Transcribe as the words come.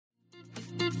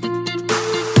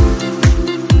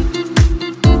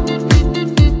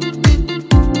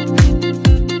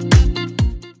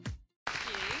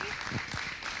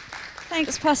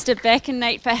Thanks, Pastor Beck and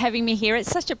Nate, for having me here.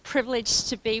 It's such a privilege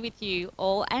to be with you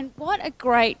all, and what a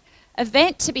great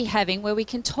event to be having where we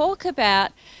can talk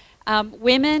about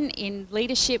women in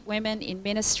leadership, women in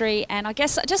ministry. And I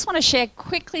guess I just want to share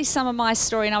quickly some of my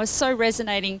story, and I was so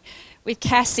resonating with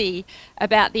Cassie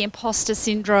about the imposter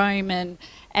syndrome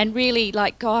and really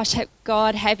like, gosh,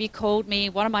 God, have you called me?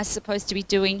 What am I supposed to be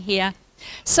doing here?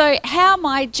 So how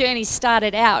my journey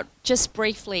started out, just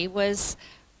briefly, was,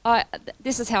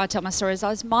 this is how I tell my story, is I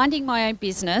was minding my own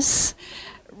business,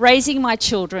 raising my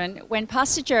children, when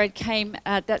Pastor Jared came,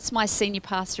 that's my senior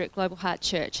pastor at Global Heart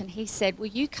Church, and he said, will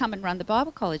you come and run the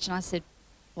Bible college? And I said,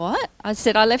 what? I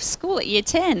said, I left school at year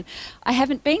 10. I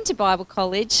haven't been to Bible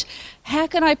college. How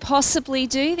can I possibly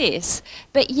do this?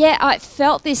 But yeah, I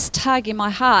felt this tug in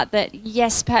my heart that,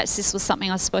 yes, perhaps this was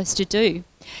something I was supposed to do.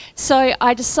 So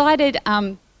I decided,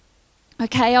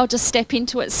 okay, I'll just step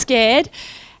into it scared.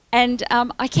 And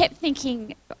I kept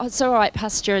thinking, oh, it's all right,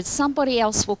 Pastor, somebody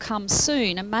else will come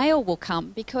soon, a male will come,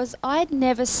 because I'd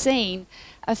never seen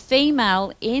a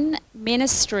female in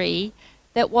ministry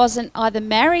that wasn't either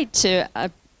married to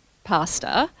a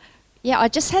pastor. Yeah, I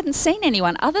just hadn't seen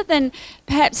anyone other than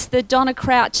perhaps the Donna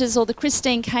Crouches or the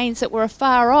Christine Caines that were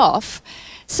afar off.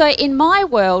 So in my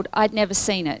world, I'd never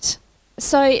seen it.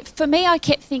 So for me, I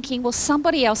kept thinking, well,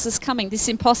 somebody else is coming, this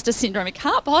imposter syndrome. It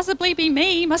can't possibly be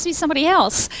me, it must be somebody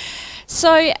else.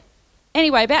 So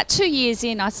anyway, about 2 years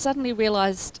in, I suddenly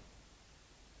realised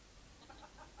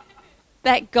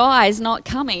that guy's not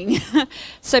coming.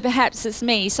 So perhaps it's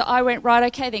me. So I went, right,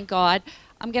 okay then, God,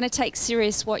 I'm going to take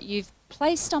serious what you've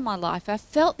placed on my life. I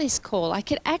felt this call. I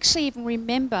could actually even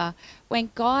remember when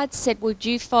God said, would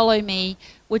you follow me?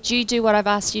 Would you do what I've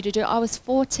asked you to do? I was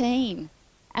 14.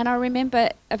 And I remember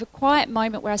of a quiet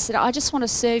moment where I said, I just want to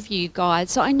serve you, God.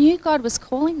 So I knew God was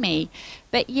calling me,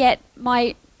 but yet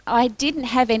I didn't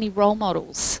have any role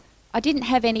models. I didn't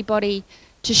have anybody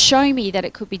to show me that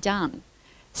it could be done.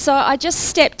 So I just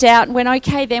stepped out and went,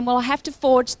 okay then, well, I have to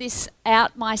forge this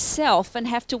out myself and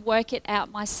have to work it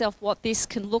out myself, what this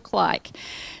can look like.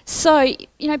 So,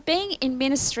 you know, being in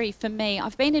ministry for me,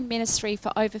 I've been in ministry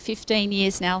for over 15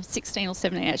 years now, 16 or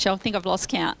 17 actually, I think I've lost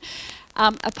count.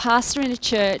 A pastor in a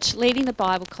church, leading the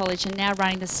Bible college, and now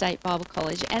running the State Bible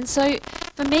College. And so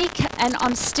for me, and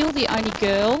I'm still the only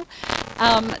girl,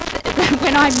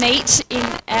 when I meet in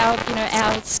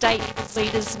our state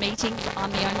leaders meeting,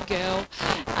 I'm the only girl.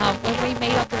 When we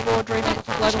meet up in the boardroom at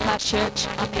Global Heart Church,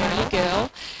 I'm the only girl.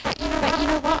 But you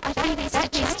know what? I think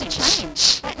that needs to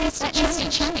change. That needs to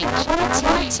change. And I want to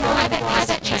tell you why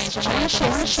that needs to change. I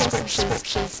want to share some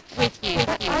scriptures with you.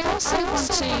 But I also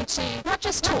want to not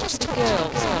just talk to the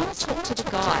girls, I want to talk to the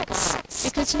guys.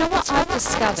 Because you know what I've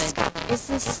discovered is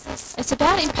this, it's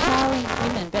about empowering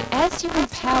women, but as you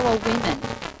empower women,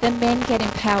 the men get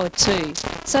empowered too.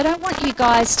 So I don't want you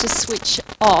guys to switch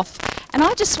off. And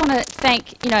I just want to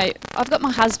thank, I've got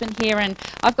my husband here, and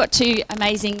I've got two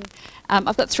amazing,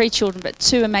 I've got 3 children, but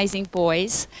 2 amazing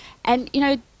boys. And,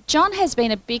 John has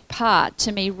been a big part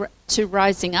to me to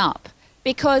rising up,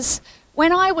 because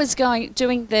when I was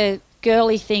doing the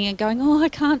girly thing and going, oh, I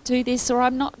can't do this, or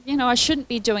I'm not, I shouldn't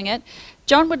be doing it,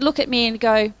 John would look at me and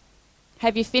go,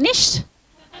 have you finished?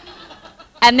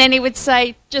 And then he would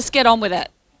say, just get on with it.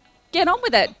 Get on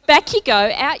with it. Back you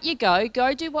go, out you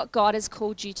go do what God has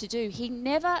called you to do. He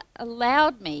never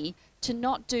allowed me to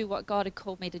not do what God had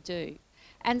called me to do.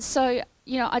 And so,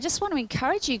 I just want to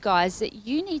encourage you guys that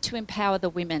you need to empower the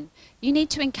women. You need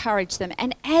to encourage them.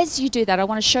 And as you do that, I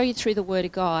want to show you through the Word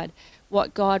of God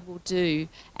what God will do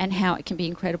and how it can be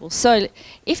incredible. So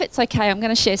if it's okay, I'm going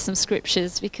to share some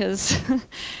scriptures because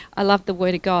I love the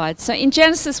Word of God. So in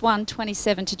Genesis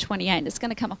 1:27-28, it's going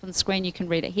to come up on the screen, you can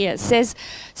read it here. It says,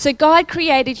 so God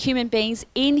created human beings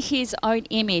in his own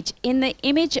image. In the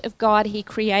image of God he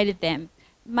created them.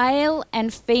 Male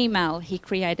and female he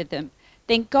created them.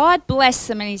 Then God blessed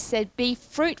them and he said, be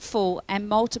fruitful and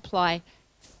multiply.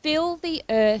 Fill the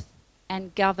earth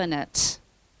and govern it.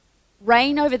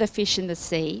 Reign over the fish in the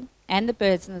sea and the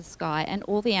birds in the sky and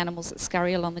all the animals that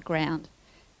scurry along the ground.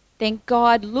 Then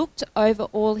God looked over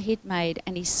all he'd made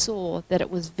and he saw that it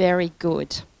was very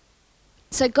good.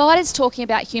 So God is talking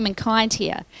about humankind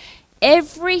here.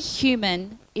 Every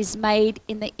human is made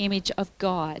in the image of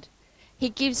God. He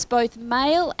gives both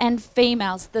male and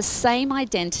females the same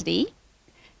identity,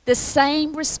 the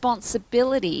same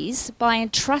responsibilities by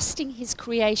entrusting his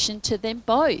creation to them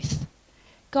both.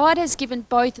 God has given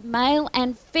both male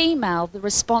and female the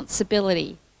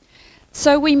responsibility.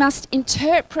 So we must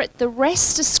interpret the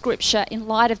rest of Scripture in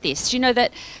light of this. You know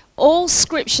that all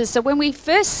Scripture, so when we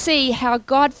first see how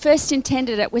God first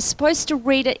intended it, we're supposed to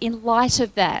read it in light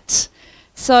of that.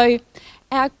 So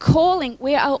our calling,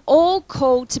 we are all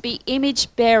called to be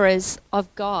image bearers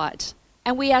of God.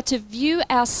 And we are to view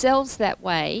ourselves that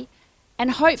way,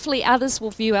 and hopefully others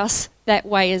will view us that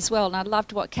way as well. And I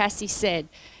loved what Cassie said,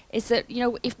 is that, you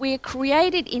know, if we are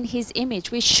created in his image,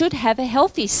 we should have a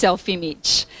healthy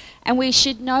self-image, and we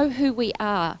should know who we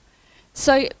are.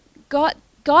 So God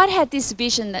had this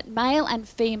vision that male and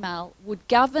female would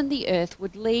govern the earth,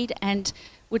 would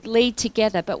lead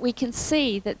together, but we can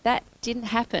see that that didn't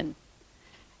happen.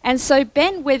 And so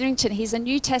Ben Witherington, he's a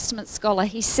New Testament scholar,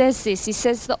 he says this. He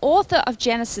says, the author of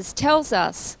Genesis tells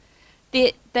us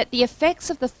that the effects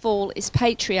of the fall is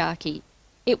patriarchy.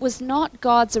 It was not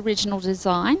God's original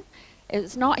design. It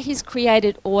was not his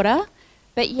created order.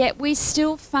 But yet we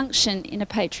still function in a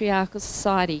patriarchal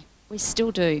society. We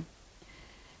still do.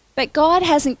 But God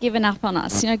hasn't given up on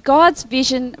us. You know, God's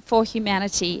vision for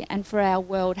humanity and for our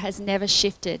world has never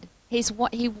shifted. He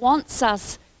wants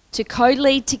us to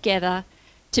co-lead together,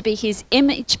 to be his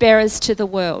image bearers to the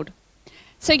world.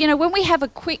 So, you know, when we have a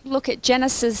quick look at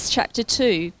Genesis chapter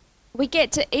 2, we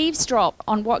get to eavesdrop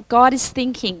on what God is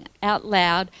thinking out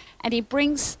loud, and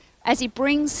as he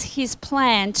brings his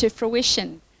plan to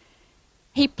fruition.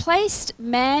 He placed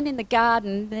man in the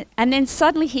garden, and then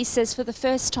suddenly he says for the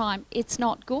first time, it's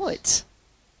not good.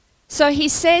 So he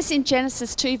says in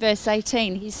Genesis 2 verse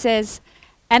 18, he says,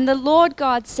 and the Lord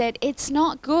God said, it's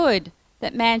not good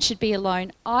that man should be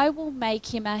alone. I will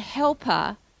make him a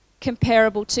helper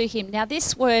comparable to him. Now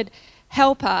this word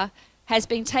helper has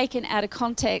been taken out of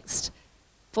context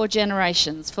for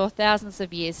generations, for thousands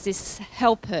of years, this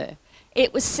helper.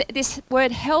 This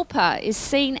word helper is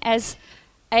seen as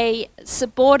a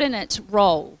subordinate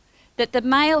role, that the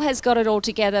male has got it all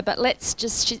together, but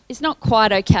it's not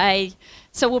quite okay,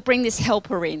 so we'll bring this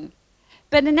helper in.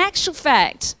 But in actual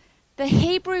fact, the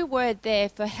Hebrew word there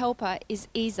for helper is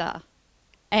Ezer.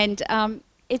 And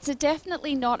it's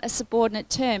definitely not a subordinate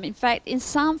term. In fact, in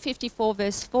Psalm 54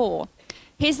 verse 4,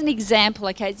 here's an example,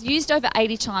 okay? It's used over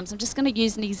 80 times. I'm just going to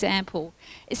use an example.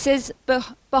 It says,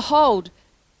 behold,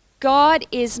 God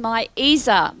is my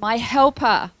Ezer, my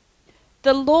helper.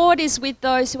 The Lord is with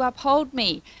those who uphold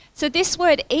me. So this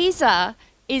word Ezer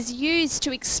is used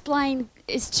to explain,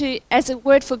 as a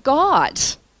word for God.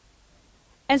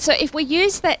 And so if we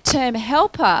use that term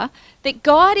helper, that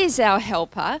God is our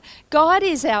helper, God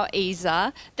is our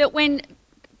Ezer, that when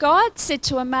God said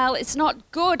to a male, it's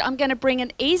not good, I'm going to bring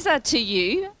an Ezer to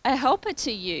you, a helper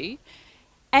to you.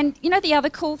 And you know the other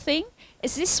cool thing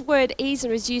is this word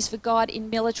Ezer is used for God in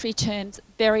military terms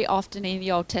very often in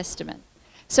the Old Testament.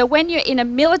 So when you're in a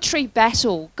military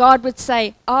battle, God would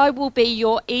say, I will be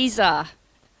your Ezer.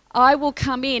 I will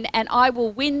come in and I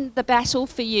will win the battle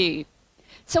for you.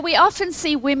 So we often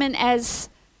see women as,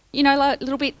 you know, like a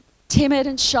little bit timid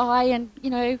and shy and, you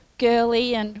know,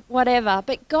 girly and whatever.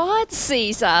 But God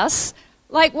sees us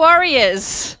like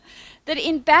warriors, that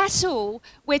in battle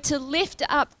we're to lift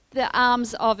up the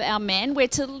arms of our men, we're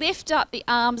to lift up the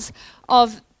arms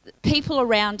of people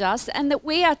around us, and that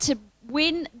we are to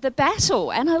win the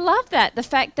battle. And I love that, the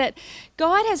fact that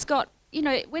God has got, you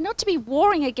know, we're not to be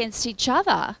warring against each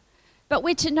other, but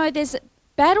we're to know there's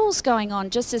battles going on,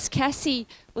 just as Cassie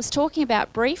was talking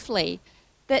about briefly,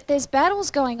 that there's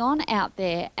battles going on out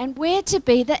there, and we're to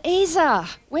be the Ezer.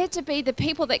 We're to be the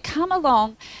people that come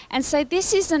along and say,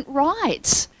 this isn't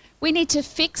right. We need to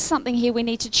fix something here. We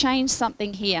need to change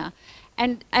something here.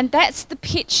 And that's the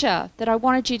picture that I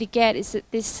wanted you to get, is that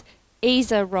this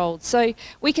Ezer role. So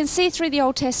we can see through the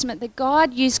Old Testament that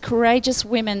God used courageous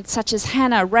women such as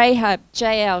Hannah, Rahab,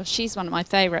 Jael, she's one of my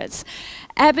favourites,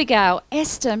 Abigail,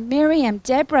 Esther, Miriam,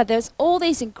 Deborah. There's all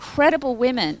these incredible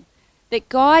women that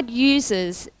God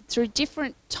uses through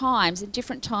different times,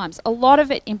 a lot of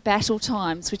it in battle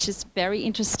times, which is very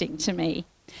interesting to me.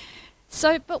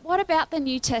 So, but what about the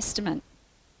New Testament?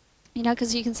 You know,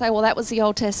 because you can say, well, that was the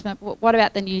Old Testament, but what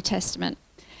about the New Testament?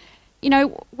 You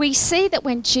know, we see that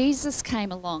when Jesus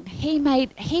came along,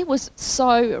 he was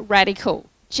so radical.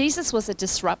 Jesus was a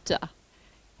disruptor.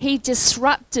 He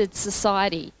disrupted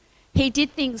society. He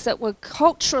did things that were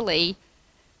culturally,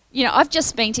 you know, I've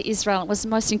just been to Israel. It was the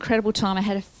most incredible time. I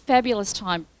had a fabulous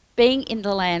time being in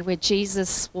the land where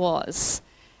Jesus was.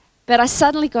 But I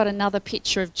suddenly got another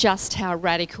picture of just how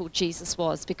radical Jesus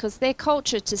was, because their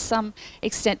culture, to some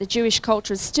extent, the Jewish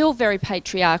culture, is still very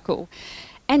patriarchal.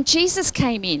 And Jesus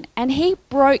came in and he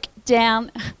broke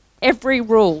down every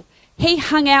rule. He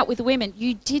hung out with women.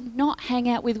 You did not hang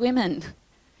out with women.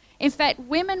 In fact,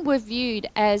 women were viewed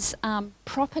as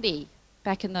property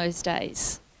back in those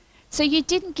days. So you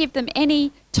didn't give them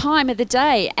any time of the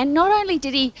day. And not only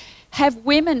did he have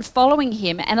women following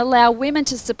him and allow women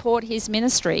to support his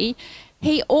ministry,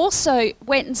 he also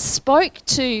went and spoke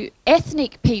to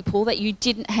ethnic people that you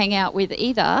didn't hang out with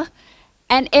either,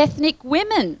 and ethnic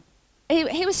women.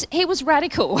 He was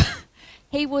radical.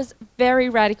 He was very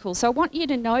radical. So I want you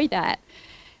to know that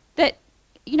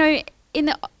you know, in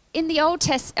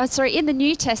the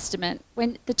New Testament,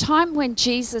 when the time when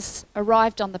Jesus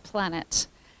arrived on the planet,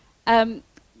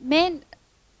 men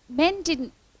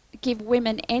didn't give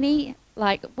women any,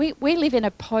 like, we live in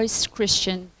a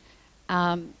post-Christian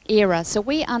era, so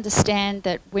we understand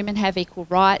that women have equal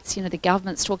rights. You know, the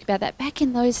government's talking about that. Back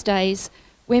in those days,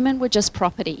 women were just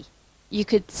property. You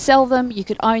could sell them, you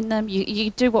could own them, you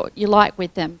do what you like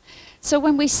with them. So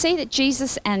when we see that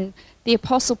Jesus and the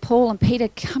Apostle Paul and Peter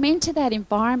come into that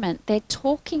environment,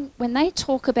 when they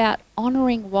talk about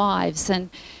honouring wives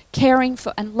and caring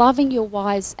for and loving your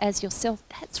wives as yourself,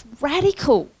 that's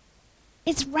radical.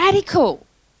 It's radical.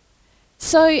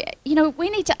 So, you know,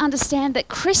 we need to understand that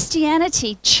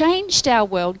Christianity changed our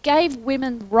world, gave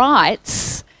women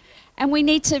rights, and we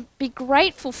need to be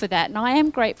grateful for that, and I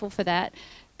am grateful for that.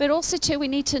 But also, too, we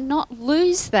need to not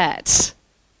lose that.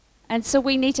 And so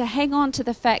we need to hang on to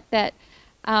the fact that,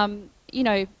 you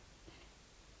know,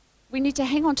 we need to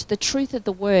hang on to the truth of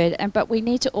the word, but we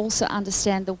need to also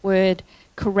understand the word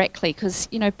correctly. Because,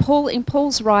 you know, in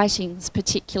Paul's writings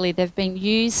particularly, they've been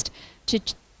used to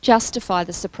justify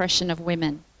the suppression of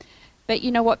women. But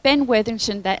you know what? Ben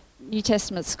Worthington, that New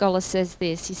Testament scholar, says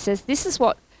this. He says, this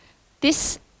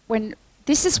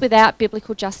is without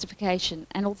biblical justification,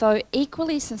 and although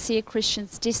equally sincere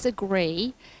Christians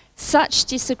disagree, such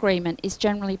disagreement is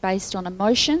generally based on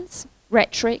emotions,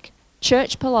 rhetoric,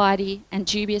 church polity, and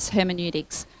dubious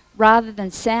hermeneutics, rather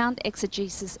than sound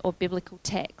exegesis or biblical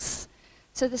texts.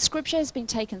 So the scripture has been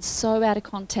taken so out of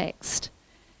context.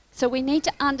 So we need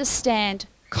to understand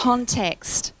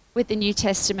context with the New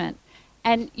Testament.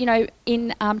 And, you know,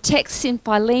 in texts in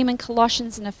Philemon,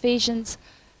 Colossians, and Ephesians,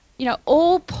 you know,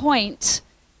 all point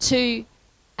to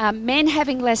men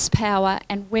having less power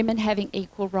and women having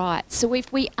equal rights. So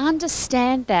if we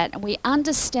understand that, and we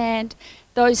understand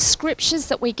those scriptures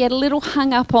that we get a little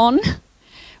hung up on,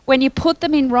 when you put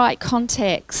them in right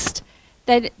context,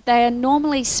 they are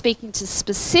normally speaking to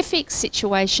specific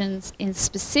situations in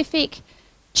specific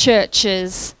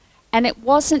churches, and it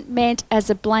wasn't meant as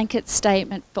a blanket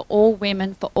statement for all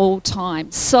women for all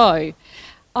time. So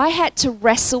I had to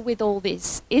wrestle with all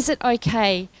this. Is it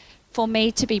okay for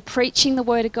me to be preaching the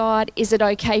Word of God? Is it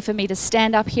okay for me to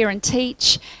stand up here and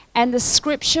teach? And the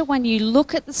Scripture, when you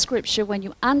look at the Scripture, when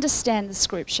you understand the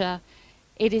Scripture,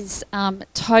 it is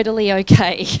totally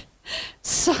okay.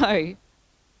 So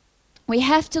we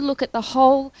have to look at the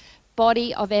whole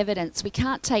body of evidence. We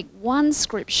can't take one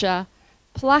Scripture,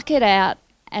 pluck it out,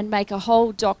 and make a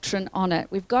whole doctrine on it.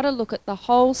 We've got to look at the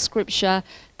whole Scripture,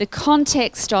 the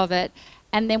context of it,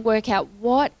 and then work out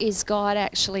what is God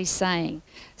actually saying.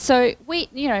 So we,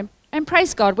 you know, and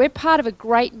praise God, we're part of a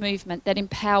great movement that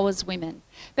empowers women,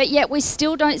 but yet we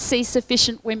still don't see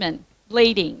sufficient women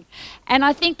leading. And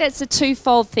I think that's a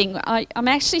twofold thing. I'm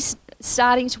actually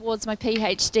starting towards my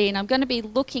PhD, and I'm going to be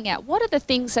looking at what are the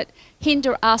things that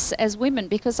hinder us as women,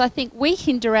 because I think we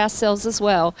hinder ourselves as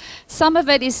well. Some of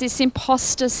it is this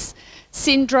imposter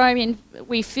syndrome, and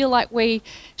we feel like we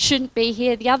shouldn't be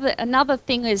here. Another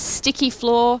thing is sticky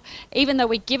floor. Even though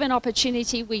we give an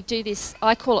opportunity, we do this,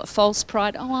 I call it false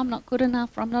pride. Oh, I'm not good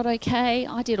enough, or I'm not okay.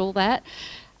 I did all that.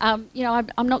 You know,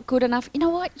 I'm not good enough. You know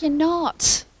what? You're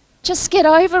not. Just get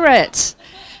over it.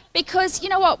 Because you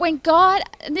know what, when God,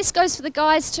 and this goes for the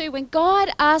guys too, when God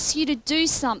asks you to do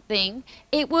something,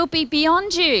 it will be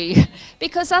beyond you.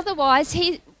 Because otherwise,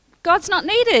 God's not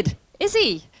needed, is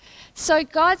he? So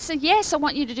God said, yes, I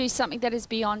want you to do something that is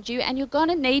beyond you, and you're going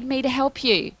to need me to help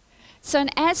you. So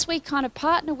and as we kind of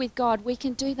partner with God, we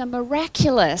can do the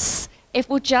miraculous if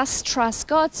we'll just trust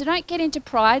God. So don't get into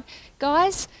pride.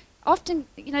 Guys, often,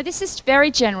 you know, this is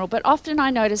very general, but often I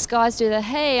notice guys do the,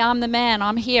 hey, I'm the man,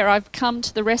 I'm here, I've come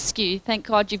to the rescue, thank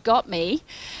God you've got me.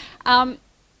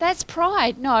 That's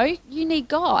pride. No, you need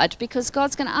God, because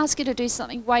God's going to ask you to do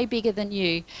something way bigger than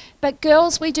you. But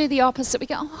girls, we do the opposite. We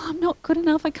go, oh, I'm not good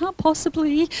enough, I can't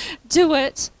possibly do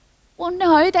it. Well,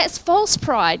 no, that's false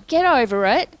pride. Get over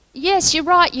it. Yes, you're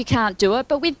right, you can't do it,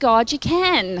 but with God you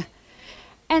can.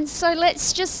 And so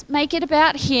let's just make it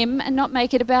about him and not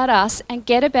make it about us, and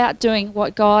get about doing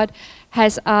what God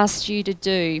has asked you to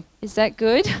do. Is that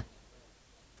good?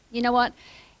 You know what?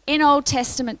 In Old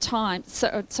Testament times,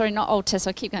 sorry, not Old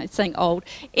Testament, I keep saying old.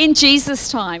 In Jesus'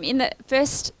 time, in the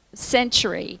first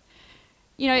century,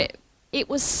 you know, it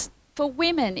was, for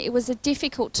women, it was a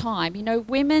difficult time. You know,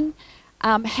 women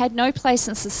had no place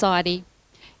in society.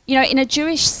 You know, in a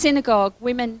Jewish synagogue,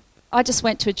 women I just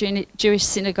went to a Jewish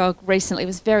synagogue recently. It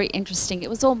was very interesting. It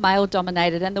was all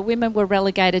male-dominated, and the women were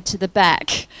relegated to the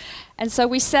back. And so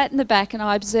we sat in the back, and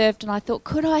I observed, and I thought,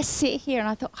 could I sit here? And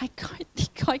I thought, I don't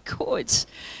think I could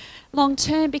long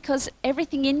term, because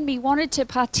everything in me wanted to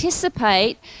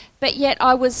participate, but yet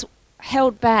I was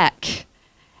held back.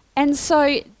 And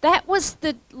so that was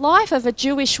the life of a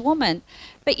Jewish woman.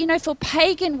 But, you know, for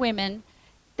pagan women,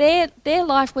 their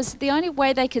life was the only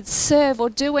way they could serve or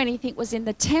do anything was in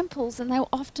the temples, and they were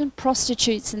often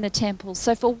prostitutes in the temples.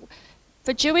 So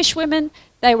for Jewish women,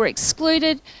 they were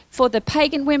excluded. For the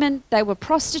pagan women, they were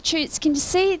prostitutes. Can you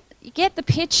see? You get the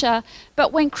picture.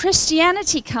 But when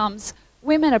Christianity comes,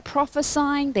 women are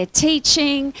prophesying, they're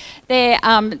teaching, they're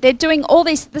doing all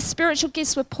these. The spiritual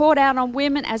gifts were poured out on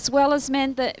women as well as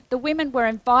men. The women were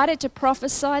invited to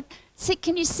prophesy. See,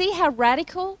 can you see how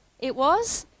radical it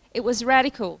was? It was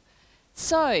radical.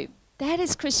 So that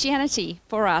is Christianity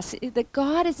for us, that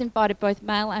God has invited both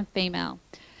male and female.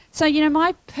 So, you know,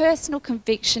 my personal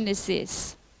conviction is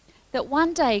this, that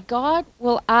one day God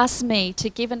will ask me to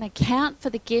give an account for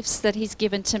the gifts that he's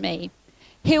given to me.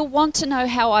 He'll want to know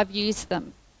how I've used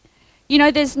them. You know,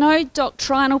 there's no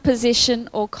doctrinal position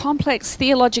or complex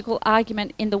theological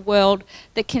argument in the world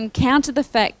that can counter the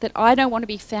fact that I don't want to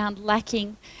be found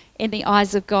lacking in the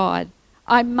eyes of God.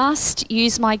 I must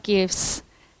use my gifts,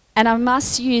 and I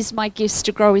must use my gifts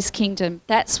to grow his kingdom.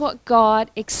 That's what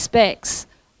God expects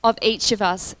of each of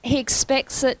us. He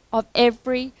expects it of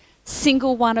every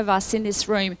single one of us in this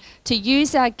room, to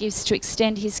use our gifts to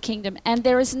extend his kingdom. And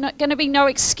there is going to be no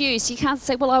excuse. You can't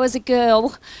say, well, I was a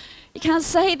girl. You can't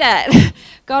say that.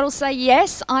 God will say,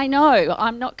 yes, I know.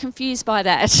 I'm not confused by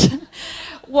that.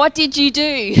 What did you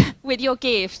do with your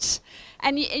gift?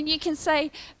 And you can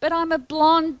say, but I'm a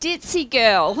blonde, ditzy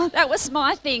girl. That was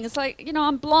my thing. It's like, you know,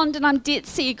 I'm blonde and I'm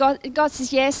ditzy. God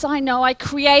says, yes, I know. I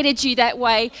created you that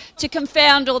way to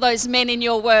confound all those men in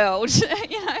your world.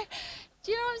 You know?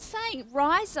 Do you know what I'm saying?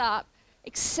 Rise up,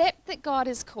 accept that God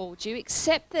has called you,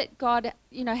 accept that God,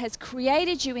 you know, has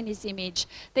created you in his image,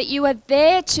 that you are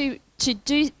there to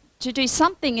do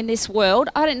something in this world.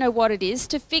 I don't know what it is,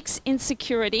 to fix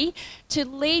insecurity, to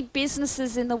lead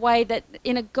businesses in the way that,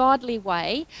 in a godly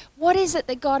way. What is it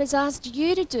that God has asked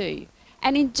you to do?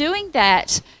 And in doing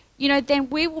that, you know, then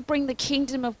we will bring the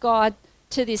kingdom of God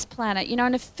to this planet. You know,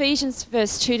 in Ephesians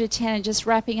verse 2 to 10, and just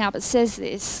wrapping up, it says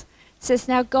this. It says,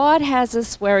 now God has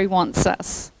us where he wants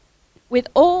us, with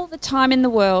all the time in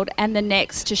the world and the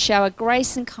next to shower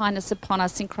grace and kindness upon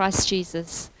us in Christ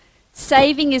Jesus.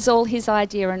 Saving is all his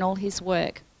idea and all his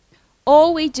work.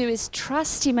 All we do is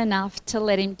trust him enough to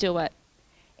let him do it.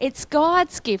 It's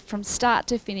God's gift from start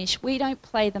to finish. We don't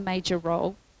play the major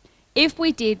role. If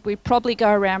we did, we'd probably go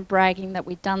around bragging that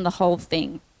we'd done the whole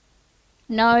thing.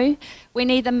 No, we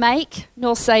neither make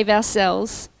nor save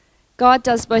ourselves. God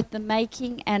does both the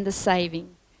making and the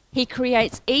saving. He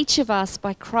creates each of us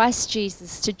by Christ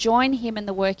Jesus to join him in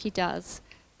the work he does,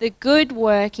 the good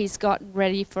work he's gotten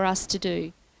ready for us to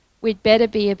do. We'd better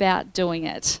be about doing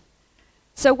it.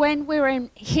 So when we're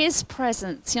in his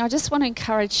presence, you know, I just want to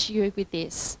encourage you with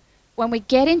this. When we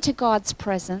get into God's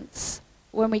presence,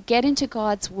 when we get into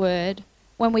God's word,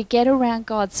 when we get around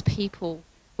God's people,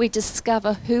 we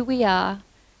discover who we are,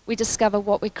 we discover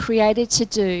what we're created to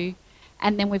do,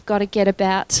 and then we've got to get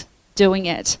about doing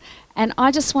it. And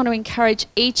I just want to encourage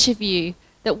each of you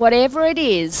that whatever it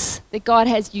is that God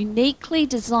has uniquely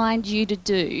designed you to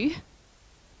do,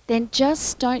 then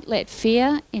just don't let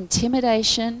fear,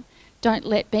 intimidation, don't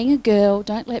let being a girl,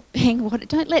 don't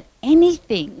let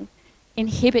anything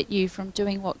inhibit you from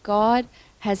doing what God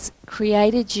has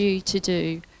created you to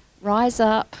do. Rise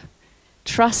up,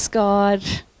 trust God,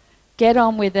 get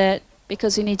on with it,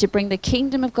 because we need to bring the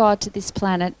kingdom of God to this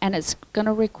planet, and it's going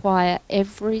to require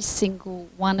every single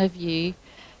one of you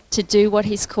to do what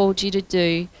he's called you to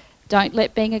do. Don't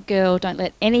let being a girl, don't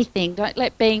let anything, don't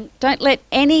let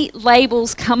any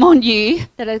labels come on you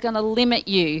that are going to limit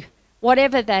you,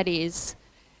 whatever that is.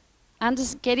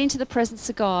 Get into the presence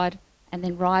of God and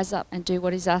then rise up and do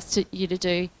what he's asked you to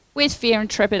do, with fear and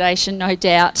trepidation, no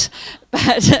doubt.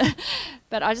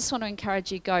 But I just want to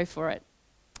encourage you, go for it.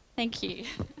 Thank you.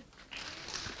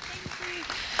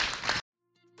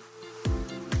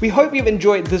 We hope you've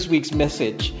enjoyed this week's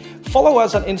message. Follow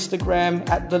us on Instagram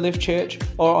at The Live Church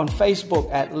or on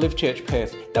Facebook at Live Church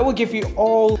Perth. That will give you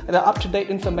all the up-to-date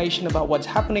information about what's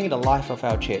happening in the life of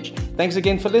our church. Thanks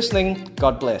again for listening.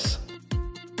 God bless.